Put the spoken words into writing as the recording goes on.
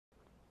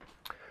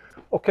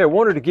Okay, I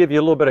wanted to give you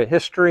a little bit of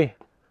history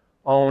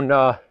on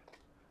how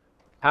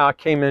I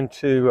came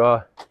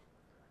into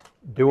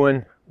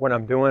doing what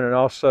I'm doing, and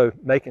also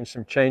making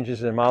some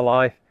changes in my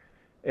life,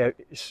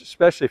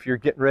 especially if you're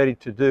getting ready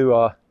to do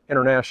an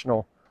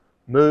international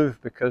move,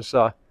 because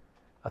I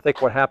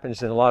think what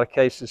happens in a lot of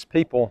cases,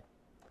 people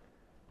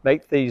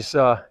make these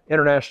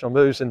international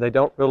moves and they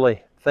don't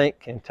really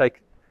think and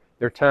take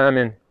their time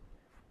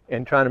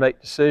in trying to make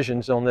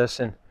decisions on this.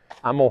 And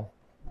I'm going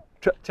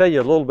to tell you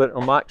a little bit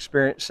on my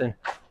experience and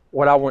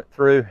what I went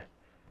through,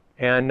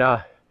 and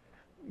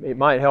it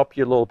might help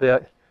you a little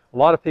bit. A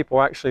lot of people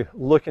are actually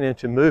looking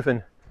into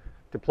moving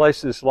to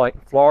places like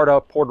Florida,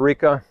 Puerto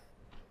Rico,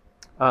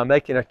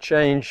 making a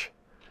change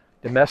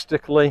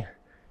domestically.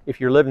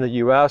 If you're living in the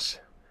U.S.,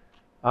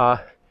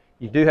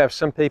 you do have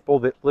some people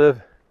that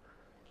live,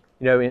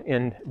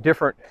 in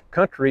different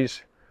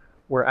countries,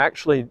 where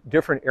actually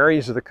different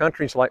areas of the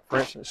countries, like for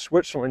instance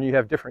Switzerland, you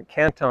have different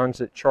cantons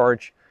that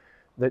charge,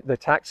 the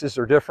taxes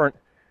are different,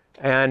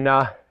 and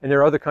there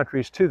are other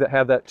countries too that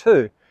have that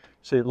too.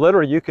 So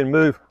literally you can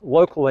move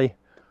locally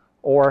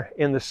or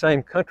in the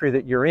same country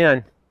that you're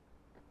in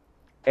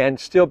and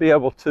still be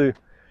able to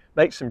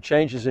make some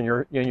changes in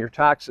your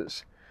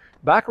taxes.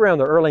 Back around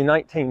the early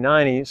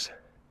 1990s,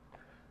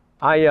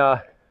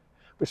 I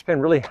was paying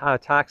really high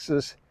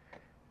taxes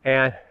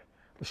and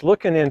was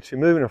looking into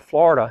moving to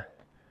Florida,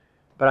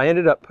 but I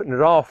ended up putting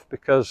it off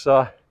because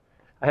I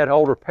had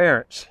older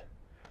parents.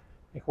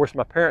 Of course,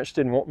 my parents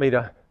didn't want me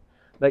to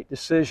make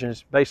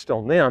decisions based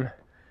on them,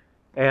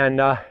 and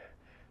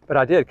but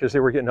I did because they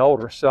were getting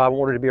older, so I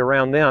wanted to be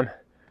around them.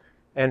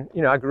 And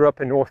I grew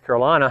up in North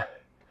Carolina,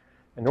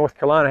 and North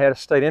Carolina had a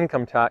state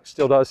income tax,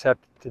 still does have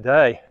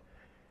today.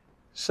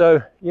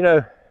 So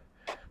I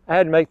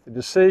had to make the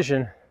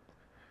decision: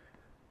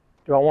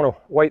 do I want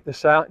to wait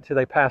this out until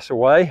they pass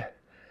away?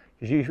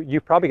 Because you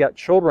probably got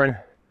children,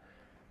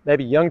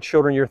 maybe young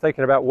children, you're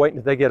thinking about waiting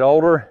until they get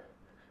older.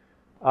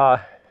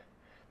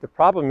 The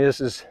problem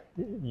is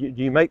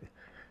you make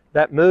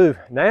that move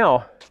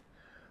now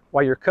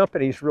while your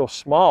company's real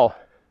small,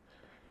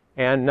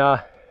 and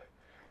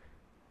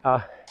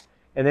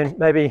then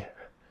maybe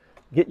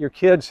get your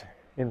kids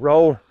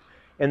enrolled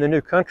in the new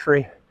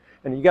country.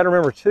 And you got to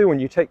remember too, when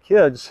you take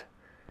kids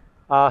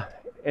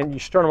and you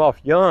start them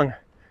off young,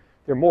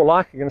 they're more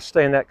likely going to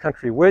stay in that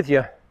country with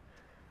you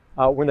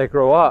when they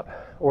grow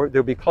up, or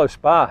they'll be close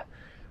by.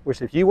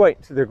 Which if you wait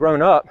until they're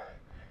grown up,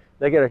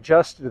 they get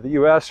adjusted to the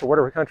U.S. or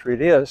whatever country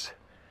it is,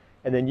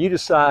 and then you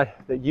decide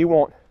that you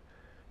want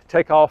to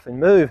take off and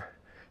move,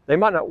 they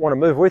might not want to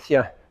move with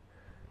you.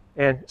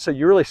 And so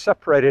you're really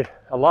separated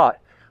a lot.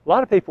 A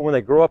lot of people, when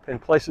they grow up in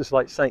places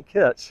like St.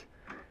 Kitts,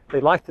 they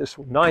like this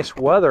nice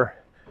weather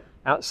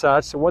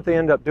outside. So what they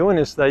end up doing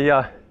is they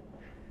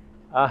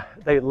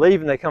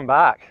leave and they come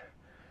back.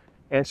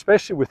 And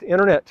especially with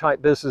internet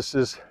type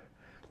businesses,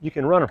 you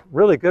can run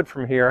really good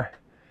from here,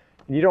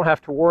 and you don't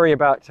have to worry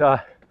about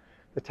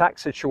the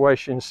tax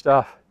situation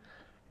stuff.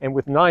 And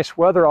with nice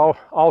weather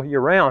all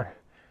year round,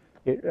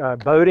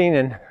 boating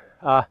and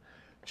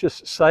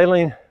just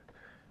sailing,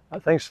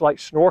 things like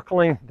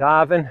snorkeling,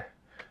 diving,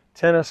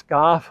 tennis,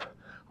 golf,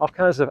 all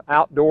kinds of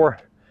outdoor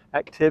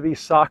activities,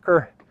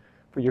 soccer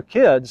for your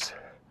kids.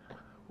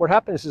 What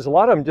happens is a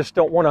lot of them just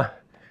don't want to,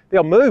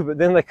 they'll move, but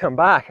then they come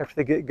back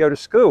after they go to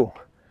school.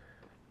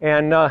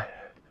 And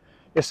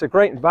it's a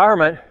great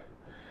environment,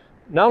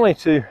 not only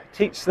to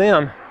teach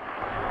them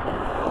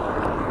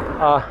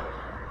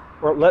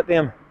or let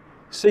them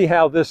see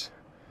how this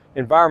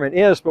environment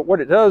is, but what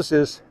it does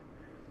is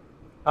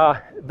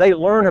they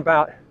learn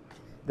about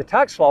the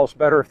tax laws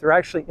better if they're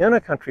actually in a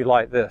country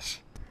like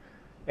this,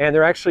 and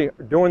they're actually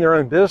doing their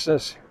own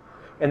business,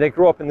 and they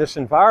grow up in this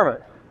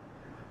environment.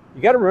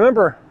 You got to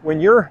remember, when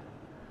your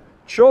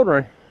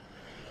children,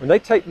 when they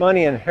take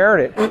money and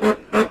inherit it,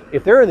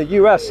 if they're in the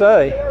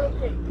USA,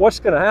 what's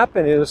going to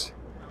happen is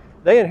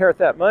they inherit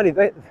that money.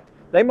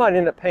 They might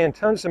end up paying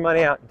tons of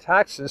money out in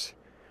taxes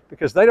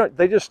because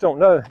they just don't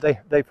know.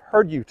 They've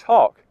heard you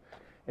talk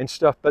and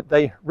stuff, but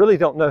they really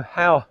don't know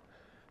how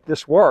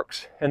this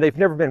works, and they've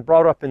never been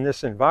brought up in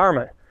this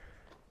environment.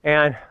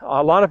 And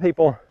a lot of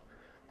people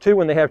too,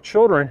 when they have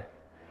children,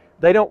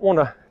 they don't want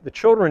to, the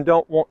children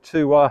don't want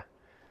to, a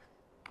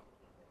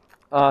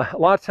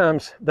lot of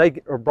times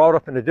they are brought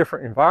up in a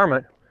different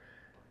environment.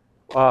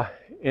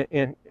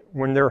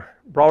 When they're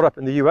brought up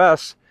in the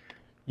U.S.,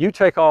 you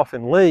take off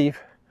and leave,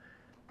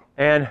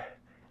 and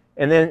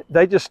then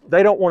they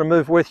don't want to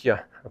move with you.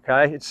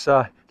 Okay, it's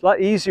a lot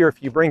easier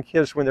if you bring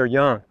kids when they're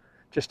young.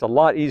 Just a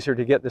lot easier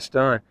to get this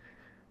done.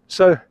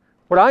 So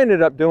what I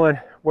ended up doing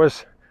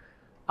was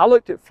I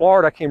looked at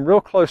Florida. I came real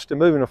close to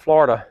moving to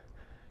Florida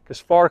because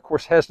Florida, of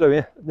course, has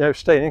no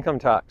state income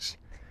tax.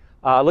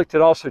 I looked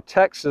at also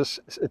Texas.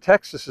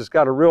 Texas has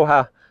got a real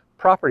high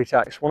property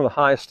tax, one of the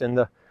highest in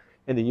the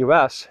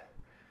U.S.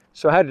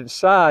 So I had to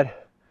decide,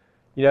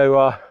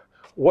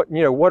 what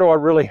do I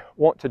really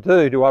want to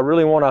do? Do I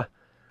really want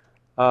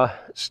to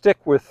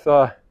stick with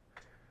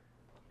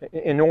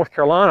in North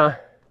Carolina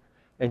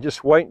and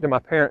just wait until my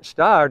parents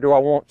die, or do I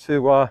want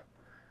to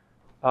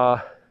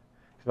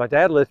because my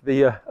dad lived to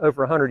be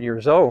over 100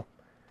 years old,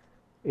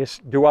 is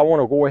do I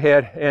want to go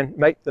ahead and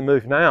make the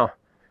move now?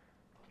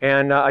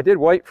 And I did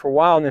wait for a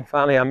while, and then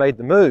finally I made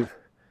the move.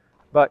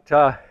 But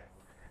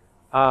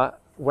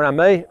when I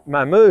made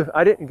my move,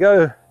 I didn't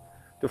go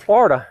to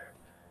Florida.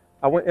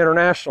 I went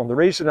international. The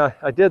reason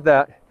I did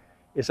that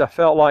is I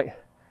felt like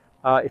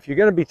if you're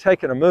going to be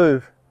taking a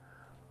move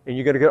and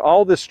you're going to get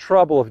all this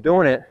trouble of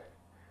doing it,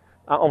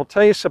 I'm going to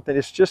tell you something.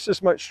 It's just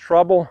as much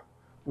trouble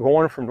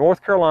going from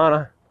North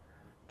Carolina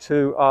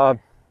to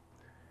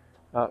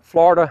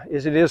Florida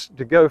as it is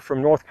to go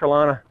from North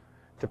Carolina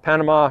to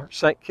Panama,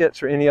 St.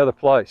 Kitts, or any other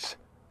place,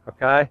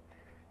 okay?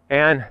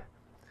 And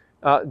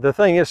the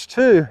thing is,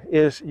 too,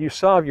 is you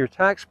solve your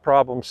tax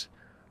problems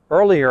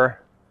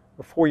earlier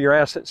before your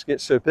assets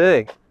get so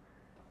big.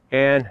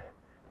 And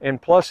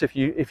plus, if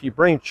you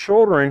bring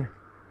children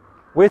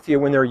with you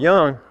when they're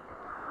young,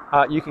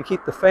 you can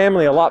keep the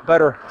family a lot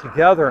better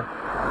together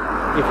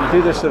if you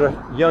do this at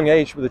a young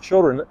age with the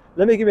children.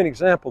 Let me give you an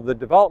example. The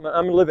development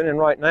I'm living in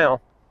right now,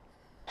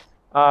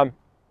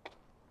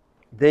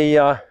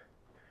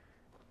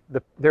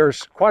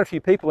 there's quite a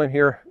few people in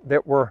here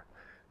that were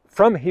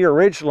from here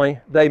originally.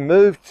 They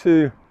moved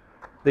to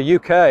the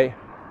UK,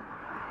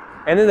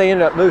 and then they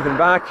ended up moving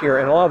back here,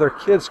 and a lot of their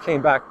kids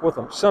came back with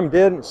them. Some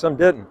did and some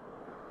didn't.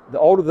 The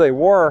older they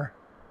were,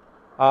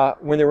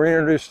 when they were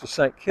introduced to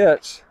St.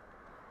 Kitts,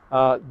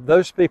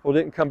 those people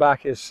didn't come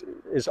back as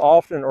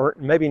often, or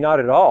maybe not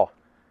at all,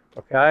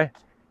 okay?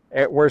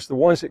 Whereas the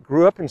ones that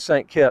grew up in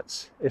St.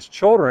 Kitts as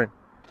children,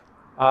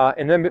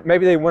 and then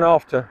maybe they went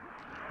off to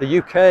the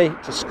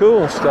UK to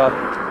school and stuff,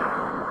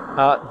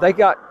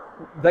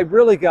 they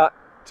really got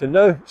to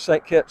know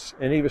St. Kitts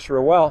and Nevis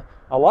real well.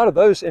 A lot of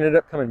those ended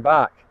up coming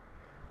back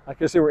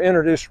because they were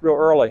introduced real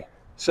early.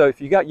 So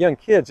if you got young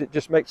kids, it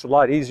just makes it a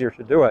lot easier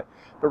to do it.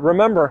 But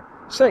remember,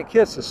 St.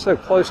 Kitts is so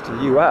close to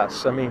the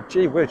U.S. I mean,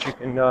 gee whiz, you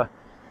can,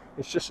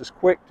 it's just as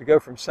quick to go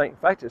from in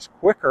fact, it's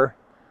quicker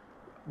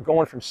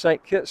going from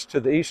St. Kitts to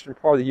the eastern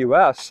part of the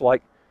U.S.,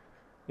 like,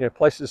 you know,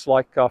 places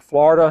like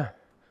Florida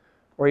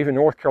or even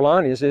North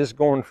Carolina is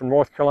going from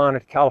North Carolina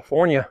to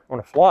California on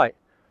a flight.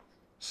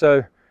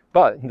 So,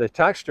 but the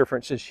tax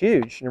difference is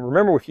huge. And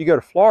remember, if you go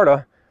to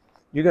Florida,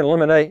 you're going to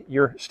eliminate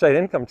your state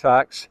income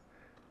tax.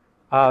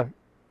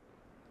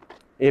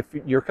 If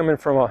you're coming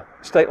from a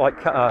state like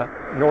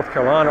North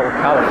Carolina or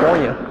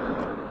California,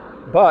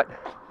 but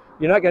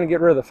you're not going to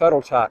get rid of the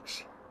federal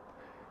tax.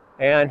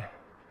 And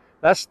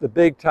that's the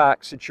big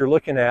tax that you're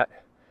looking at.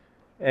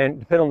 And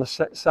depending on the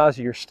size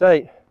of your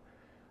state,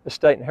 the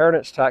state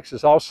inheritance tax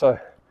is also.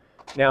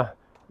 Now,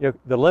 you know,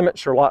 the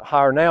limits are a lot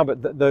higher now,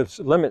 but those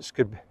limits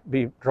could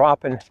be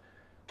dropping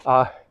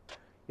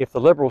if the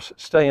Liberals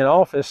stay in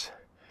office.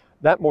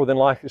 That more than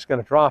likely is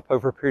going to drop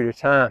over a period of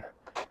time.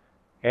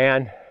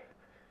 And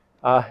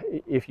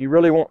if you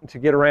really want to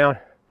get around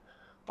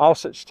all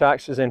such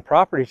taxes and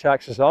property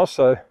taxes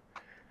also,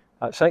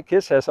 St.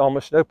 Kitts has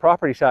almost no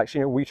property tax.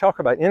 You know, we talk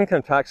about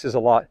income taxes a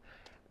lot,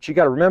 but you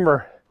got to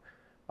remember,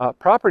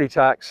 property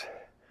tax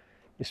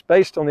is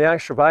based on the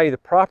actual value of the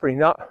property,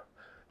 not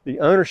the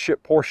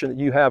ownership portion that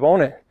you have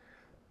on it.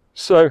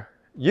 So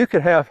you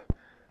could have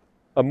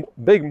a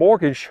big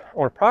mortgage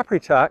on a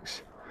property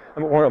tax,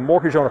 or a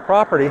mortgage on a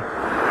property,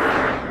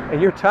 and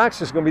your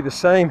tax is going to be the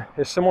same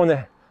as someone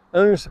that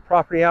owns the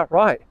property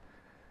outright.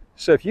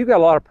 So if you've got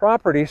a lot of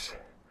properties,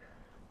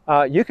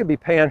 you could be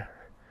paying,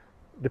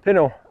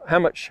 depending on how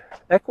much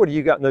equity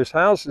you got in those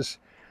houses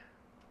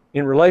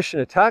in relation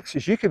to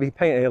taxes, you could be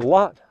paying a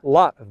lot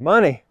of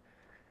money,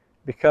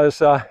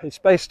 because it's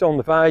based on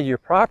the value of your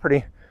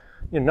property,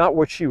 you know, not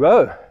what you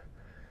owe.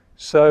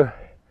 So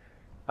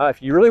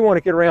if you really want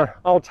to get around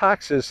all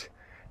taxes,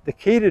 the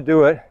key to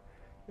doing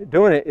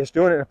it is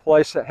doing it in a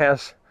place that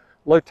has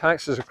low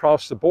taxes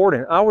across the board.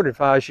 And I would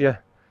advise you,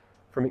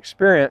 from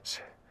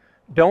experience,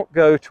 don't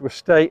go to a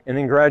state and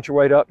then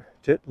graduate up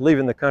to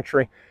leaving the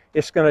country.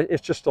 It's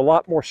just a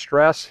lot more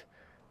stress.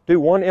 Do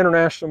one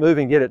international move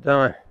and get it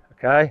done,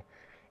 okay?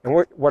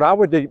 And what I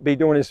would be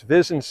doing is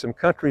visiting some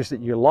countries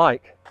that you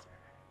like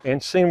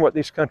and seeing what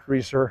these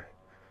countries are,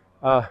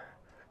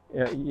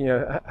 you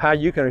know, how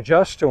you can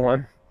adjust to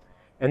them,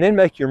 and then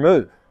make your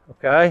move,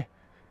 okay?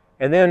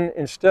 And then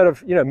instead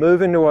of, you know,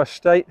 moving to a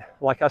state,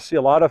 like I see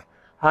a lot of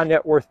high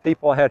net worth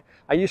people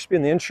I used to be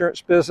in the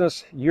insurance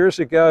business years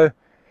ago.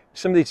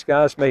 Some of these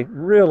guys made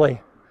really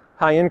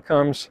high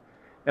incomes,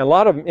 and a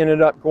lot of them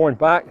ended up going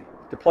back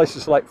to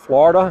places like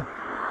Florida.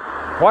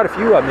 Quite a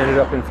few of them ended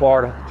up in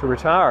Florida to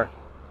retire.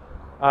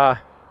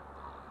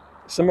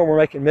 Some of them were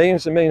making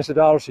millions and millions of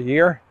dollars a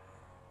year.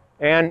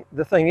 And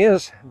the thing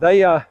is,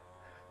 they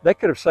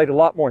could have saved a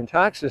lot more in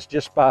taxes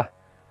just by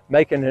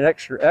making an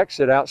extra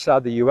exit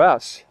outside the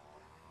U.S.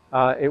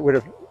 It would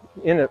have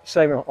ended up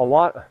saving a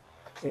lot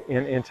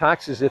in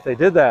taxes if they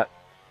did that.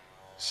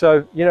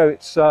 So, you know,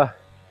 it's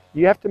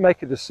you have to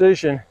make a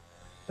decision,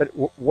 but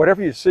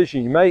whatever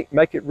decision you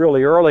make it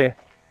really early,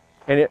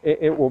 and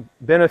it will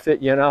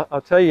benefit you. And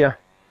I'll tell you,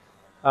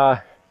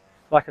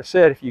 like I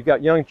said, if you've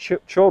got young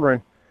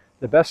children,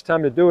 the best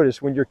time to do it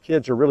is when your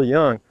kids are really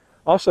young.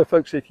 Also,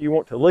 folks, if you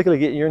want to legally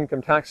get your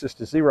income taxes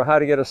to zero, how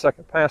to get a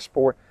second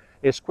passport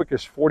as quick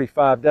as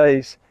 45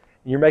 days,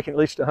 and you're making at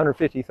least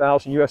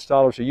 150,000 US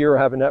dollars a year or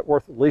have a net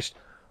worth at least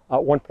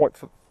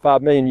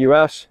 1.5 million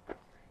US,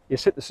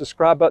 just hit the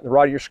subscribe button at the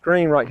right of your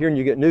screen right here, and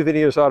you get new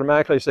videos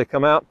automatically as they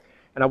come out.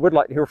 And I would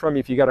like to hear from you.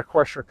 If you got a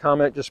question or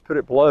comment, just put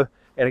it below.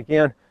 And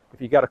again,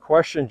 if you got a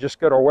question, just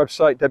go to our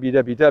website,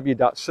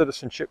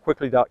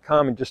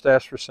 www.citizenshipquickly.com, and just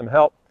ask for some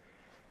help.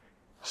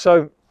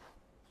 So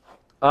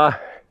my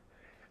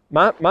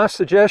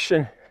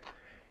suggestion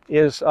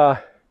is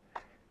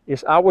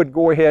I would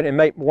go ahead and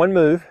make one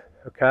move,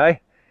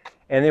 okay?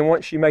 And then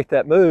once you make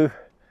that move,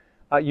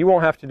 you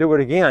won't have to do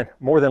it again.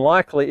 More than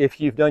likely,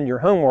 if you've done your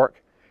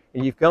homework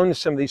and you've gone to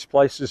some of these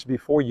places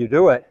before you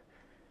do it.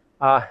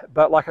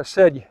 But like I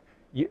said,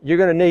 you're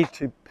going to need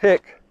to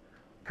pick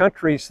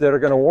countries that are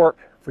going to work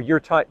for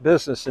your type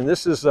business. And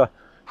this is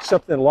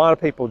something a lot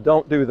of people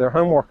don't do their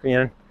homework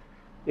in,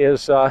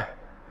 is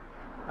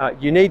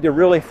you need to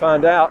really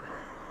find out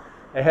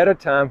ahead of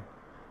time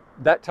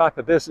that type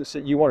of business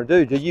that you want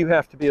to do. Do you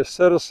have to be a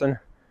citizen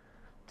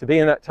to be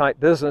in that type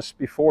business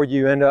before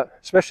you end up,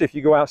 especially if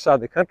you go outside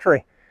the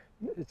country?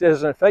 It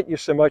doesn't affect you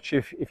so much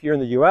if you're in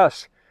the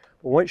US.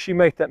 But once you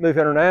make that move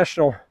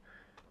international,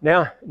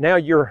 now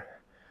they're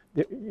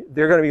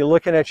going to be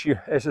looking at you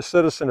as a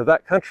citizen of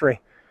that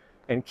country,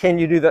 and can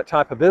you do that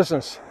type of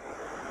business?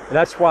 And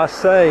that's why I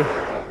say,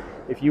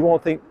 if you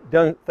want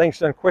things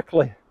done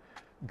quickly,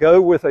 go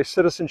with a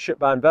citizenship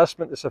by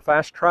investment. It's a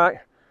fast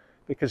track,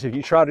 because if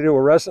you try to do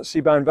a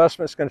residency by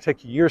investment, it's going to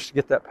take you years to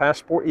get that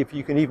passport, if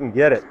you can even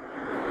get it.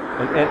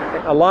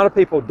 And a lot of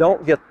people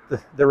don't get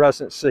the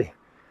residency,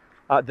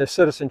 the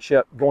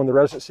citizenship, going the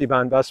residency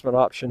by investment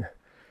option.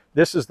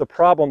 This is the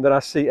problem that I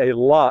see a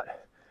lot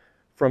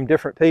from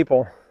different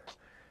people.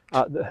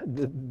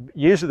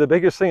 Usually the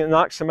biggest thing that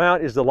knocks them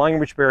out is the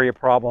language barrier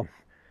problem.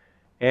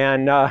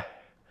 And I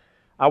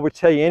would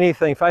tell you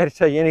anything, if I had to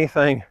tell you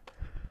anything,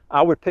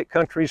 I would pick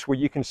countries where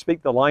you can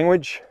speak the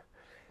language,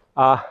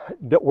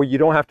 where you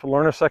don't have to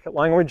learn a second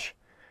language.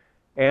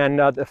 And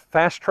the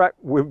fast track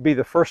would be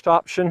the first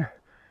option,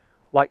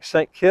 like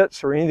St.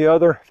 Kitts or any of the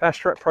other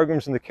fast track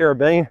programs in the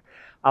Caribbean.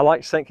 I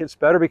like St. Kitts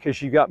better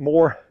because you got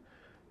more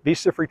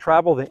visa-free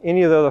travel than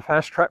any of the other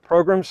fast track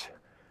programs.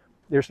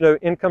 There's no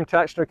income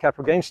tax, no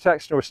capital gains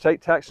tax, no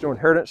estate tax, no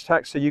inheritance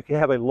tax, so you can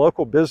have a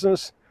local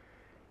business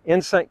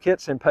in St.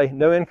 Kitts and pay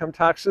no income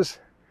taxes.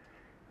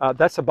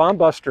 That's a bomb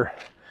buster.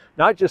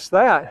 Not just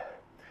that,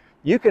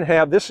 you can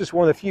have, this is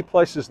one of the few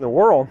places in the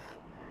world,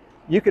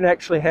 you can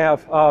actually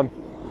have a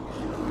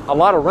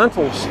lot of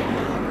rentals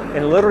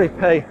and literally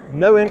pay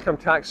no income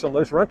tax on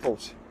those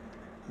rentals.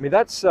 I mean,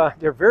 that's, there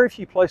are very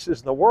few places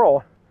in the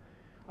world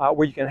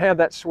where you can have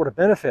that sort of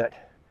benefit.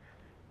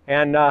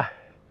 And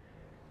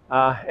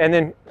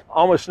then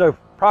almost no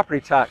property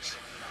tax.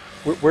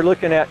 We're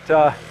looking at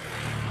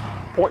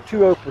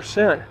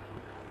 0.20%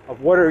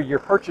 of what you're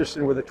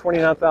purchasing with a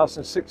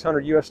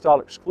 $29,600 US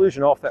dollar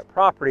exclusion off that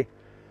property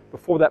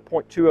before that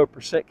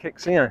 0.20%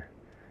 kicks in.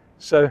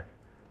 So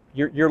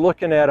you're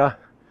looking at a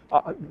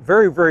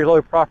very, very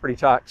low property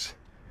tax.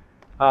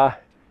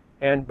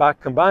 And by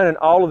combining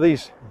all of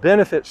these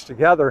benefits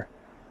together,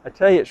 I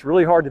tell you, it's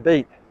really hard to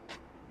beat.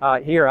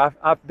 Here,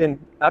 I've done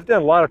a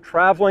lot of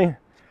traveling.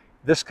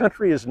 This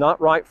country is not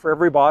right for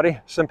everybody.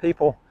 Some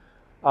people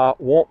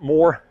want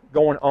more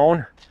going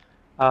on.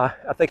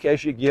 I think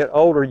as you get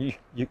older, you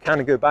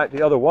kind of go back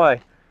the other way.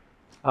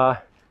 I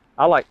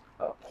like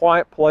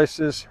quiet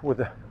places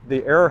where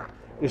the air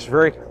is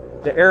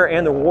the air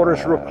and the water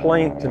is real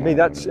clean. To me,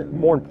 that's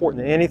more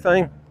important than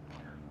anything.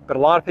 But a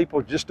lot of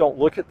people just don't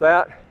look at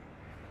that.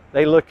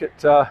 They look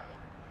at,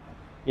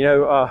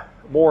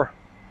 more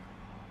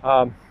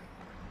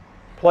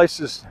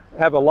places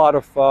have a lot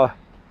of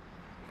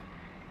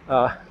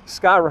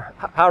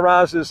high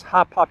rises,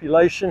 high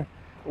population.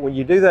 When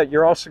you do that,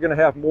 you're also going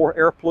to have more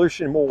air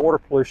pollution, more water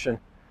pollution.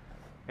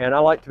 And I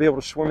like to be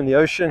able to swim in the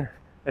ocean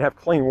and have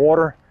clean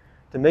water.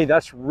 To me,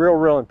 that's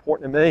real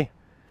important to me.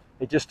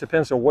 It just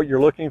depends on what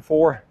you're looking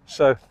for.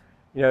 So,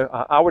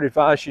 I would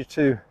advise you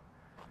to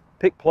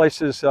pick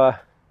places, where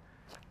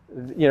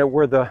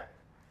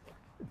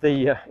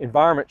the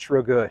environment's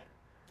real good.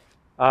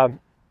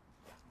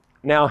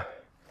 Now,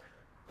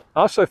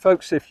 also,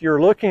 folks, if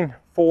you're looking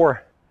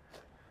for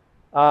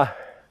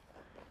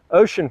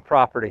ocean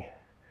property,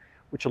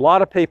 which a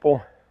lot of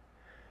people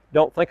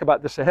don't think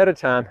about this ahead of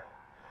time,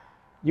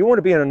 you want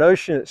to be in an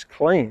ocean that's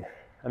clean.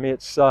 I mean,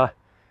 it's I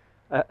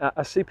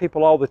see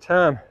people all the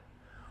time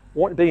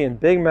wanting to be in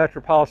big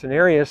metropolitan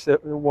areas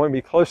that want to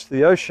be close to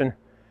the ocean,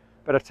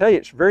 but I tell you,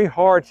 it's very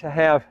hard to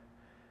have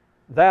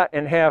that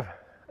and have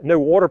no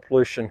water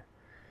pollution.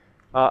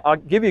 I'll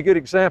give you a good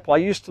example. I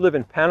used to live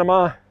in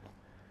Panama.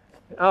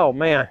 Oh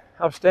man,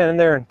 I was standing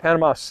there in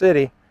Panama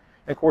City.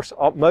 And of course,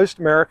 most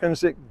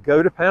Americans that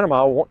go to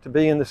Panama want to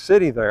be in the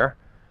city there.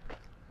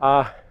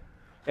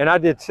 And I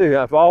did too.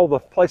 Of all the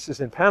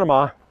places in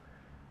Panama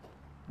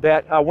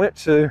that I went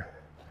to,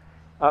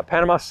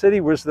 Panama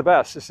City was the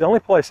best. It's the only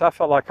place I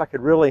felt like I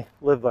could really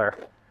live there.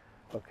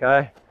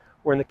 Okay.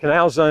 We're in the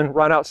canal zone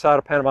right outside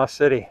of Panama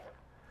City.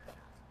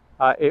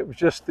 It was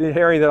just the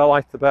area that I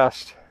liked the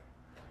best.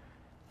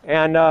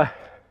 And but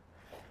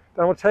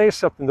I want to tell you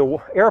something, the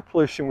air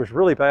pollution was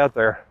really bad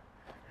there.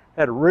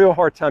 I had a real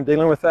hard time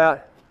dealing with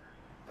that.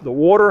 The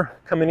water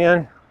coming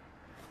in,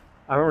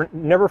 I'll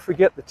never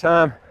forget the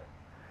time.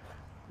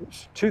 It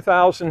was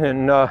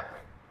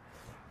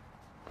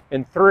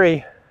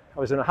 2003. I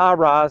was in a high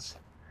rise,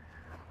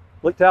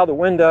 looked out the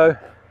window, and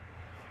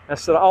I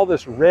saw all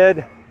this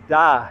red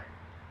dye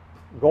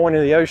going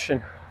in the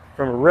ocean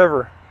from a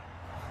river.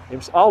 It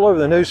was all over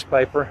the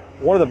newspaper.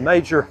 One of the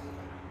major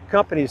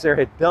companies there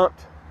had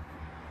dumped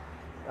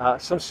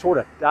some sort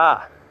of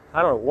dye.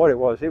 I don't know what it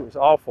was. It was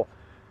awful.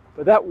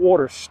 But that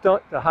water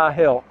stunk to high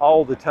hell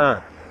all the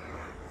time.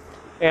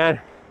 And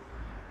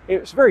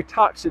it was very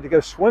toxic to go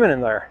swimming in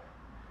there.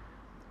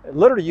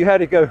 Literally, you had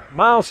to go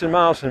miles and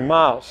miles and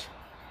miles,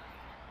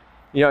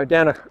 you know,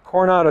 down to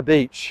Coronado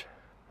Beach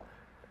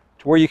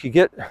to where you could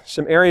get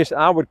some areas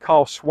I would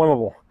call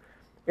swimmable.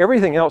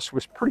 Everything else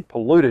was pretty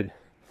polluted.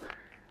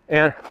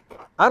 And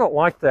I don't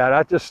like that. I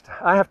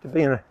have to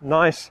be in a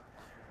nice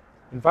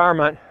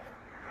environment.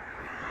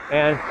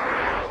 And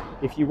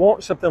if you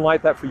want something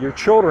like that for your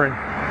children,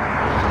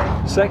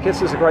 St.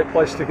 Kitts is a great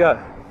place to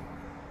go.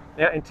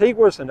 Now,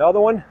 Antigua is another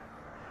one.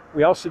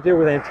 We also deal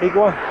with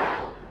Antigua,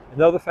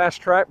 another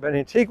fast track. But in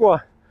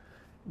Antigua,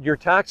 your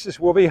taxes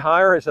will be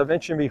higher, as I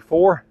mentioned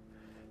before.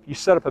 If you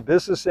set up a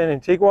business in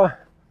Antigua,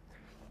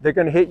 they're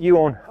going to hit you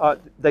on,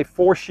 they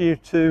force you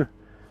to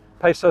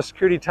pay Social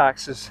Security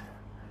taxes.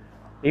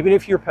 Even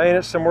if you're paying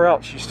it somewhere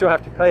else, you still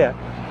have to pay it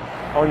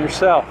on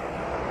yourself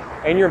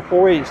and your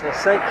employees. Now,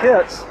 St.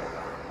 Kitts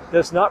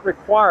does not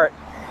require it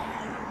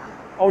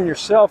on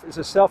yourself as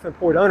a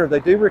self-employed owner. They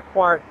do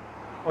require it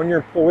on your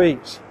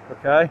employees,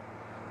 okay?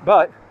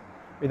 But,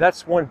 I mean,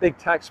 that's one big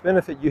tax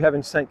benefit you have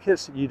in St.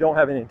 Kitts that you don't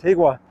have in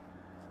Antigua,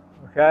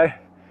 okay?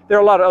 There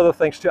are a lot of other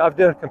things too. I've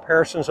done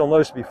comparisons on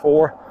those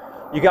before.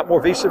 You got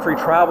more visa-free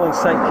travel in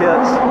St.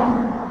 Kitts.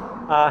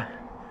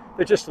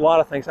 There's just a lot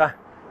of things.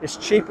 It's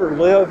cheaper to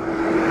live.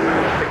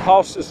 The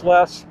cost is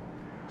less.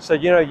 So,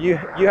 you know, you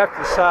have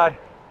to decide,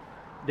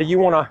 do you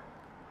want to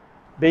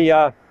be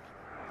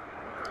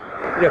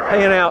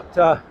paying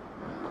out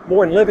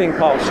more in living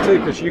costs too,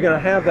 because you're going to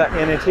have that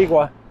in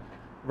Antigua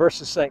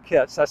versus St.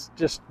 Kitts.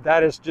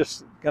 That is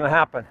just going to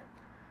happen.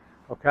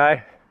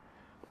 Okay,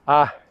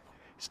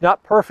 it's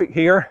not perfect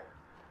here,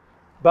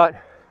 but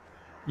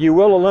you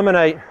will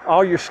eliminate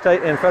all your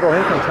state and federal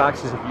income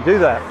taxes if you do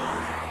that.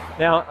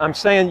 Now, I'm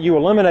saying you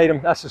eliminate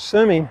them. That's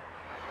assuming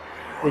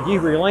that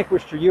you've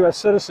relinquished your U.S.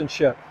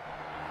 citizenship.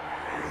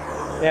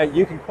 Now,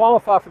 you can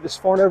qualify for this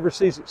foreign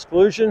overseas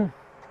exclusion.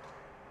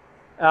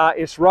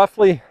 It's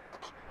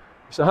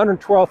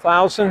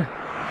 $112,000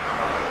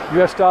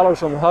 US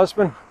dollars on the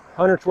husband,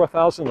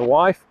 $112,000 on the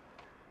wife,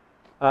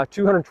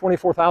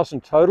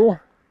 $224,000 total.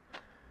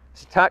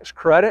 It's a tax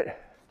credit.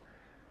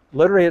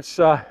 Literally, it's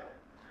I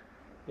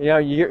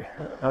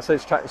say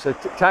it's a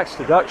tax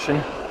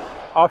deduction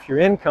off your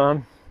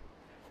income,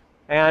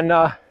 and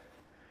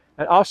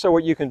also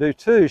what you can do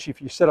too is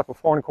if you set up a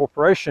foreign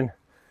corporation,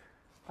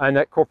 and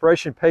that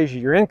corporation pays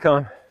you your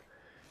income,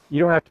 you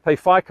don't have to pay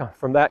FICA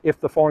from that if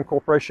the foreign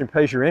corporation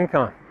pays your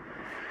income.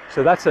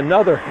 So that's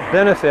another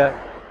benefit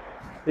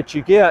that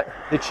you get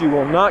that you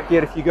will not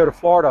get if you go to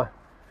Florida.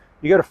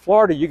 You go to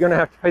Florida, you're going to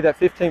have to pay that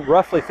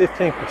roughly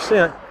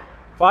 15%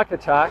 FICA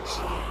tax,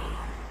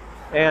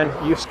 and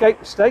you escape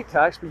the state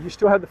tax, but you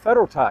still have the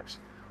federal tax.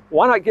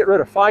 Why not get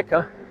rid of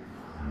FICA?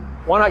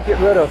 Why not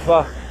get rid of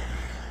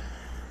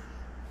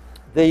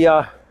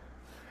the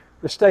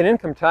state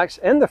income tax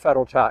and the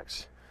federal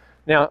tax?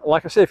 Now,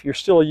 like I said, if you're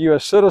still a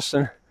U.S.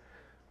 citizen,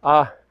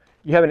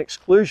 you have an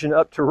exclusion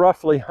up to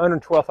roughly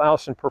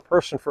 $112,000 per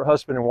person for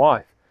husband and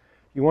wife.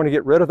 If you want to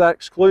get rid of that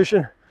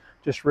exclusion,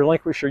 just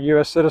relinquish your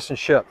U.S.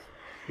 citizenship.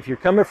 If you're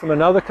coming from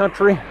another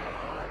country,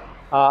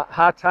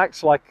 high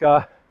tax like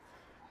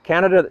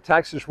Canada that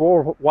taxes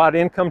worldwide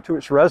income to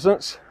its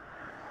residents,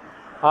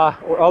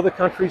 or other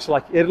countries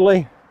like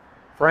Italy,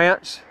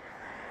 France,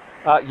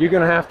 you're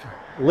going to have to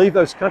leave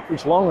those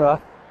countries long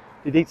enough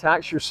to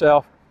detax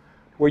yourself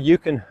where you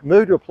can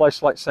move to a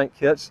place like St.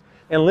 Kitts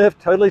and live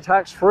totally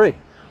tax-free.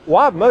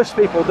 Why most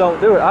people don't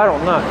do it, I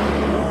don't know.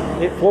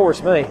 It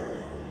floors me.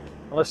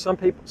 Unless some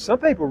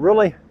people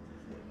really,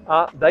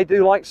 they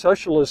do like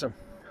socialism.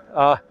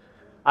 I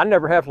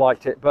never have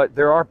liked it, but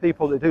there are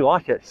people that do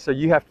like it. So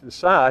you have to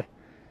decide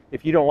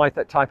if you don't like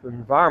that type of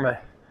environment.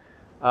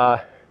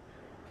 The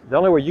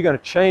only way you're going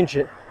to change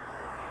it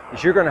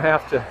is you're going to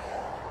have to,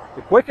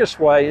 the quickest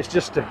way is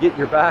just to get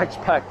your bags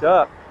packed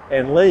up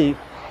and leave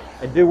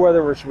and do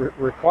whatever is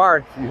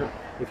required.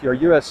 If you're a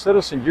U.S.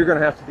 citizen, you're going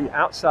to have to be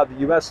outside the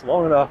U.S.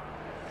 long enough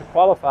to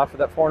qualify for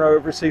that foreign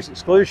overseas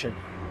exclusion.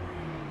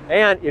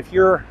 And if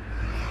you're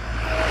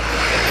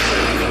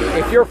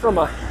from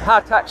a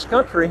high tax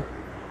country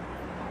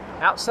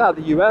outside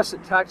the U.S.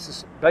 that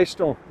taxes based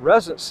on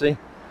residency,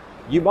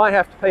 you might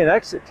have to pay an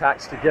exit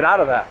tax to get out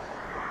of that.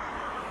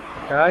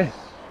 Okay?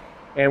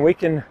 And we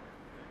can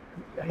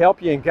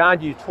help you and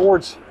guide you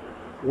towards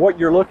what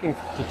you're looking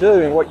to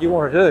do and what you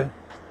want to do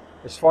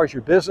as far as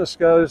your business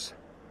goes,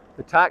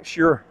 the tax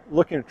you're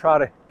looking to try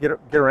to get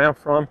around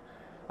from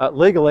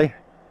legally,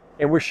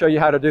 and we'll show you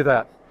how to do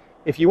that.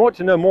 If you want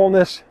to know more on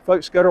this,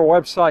 folks, go to our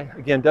website,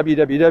 again,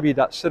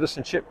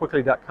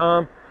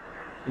 www.citizenshipquickly.com,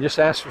 and just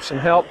ask for some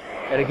help.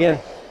 And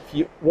again, if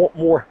you want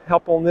more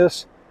help on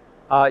this,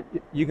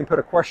 you can put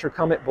a question or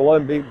comment below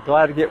and be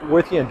glad to get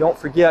with you. And don't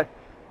forget,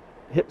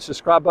 hit the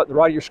subscribe button at the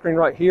right of your screen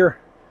right here.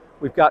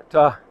 We've got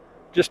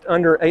just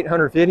under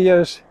 800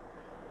 videos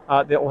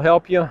that will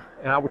help you,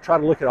 and I will try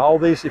to look at all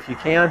these if you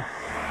can.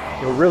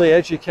 It will really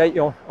educate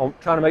you on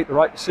trying to make the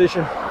right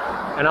decision,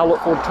 and I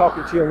look forward to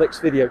talking to you in the next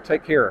video.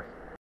 Take care.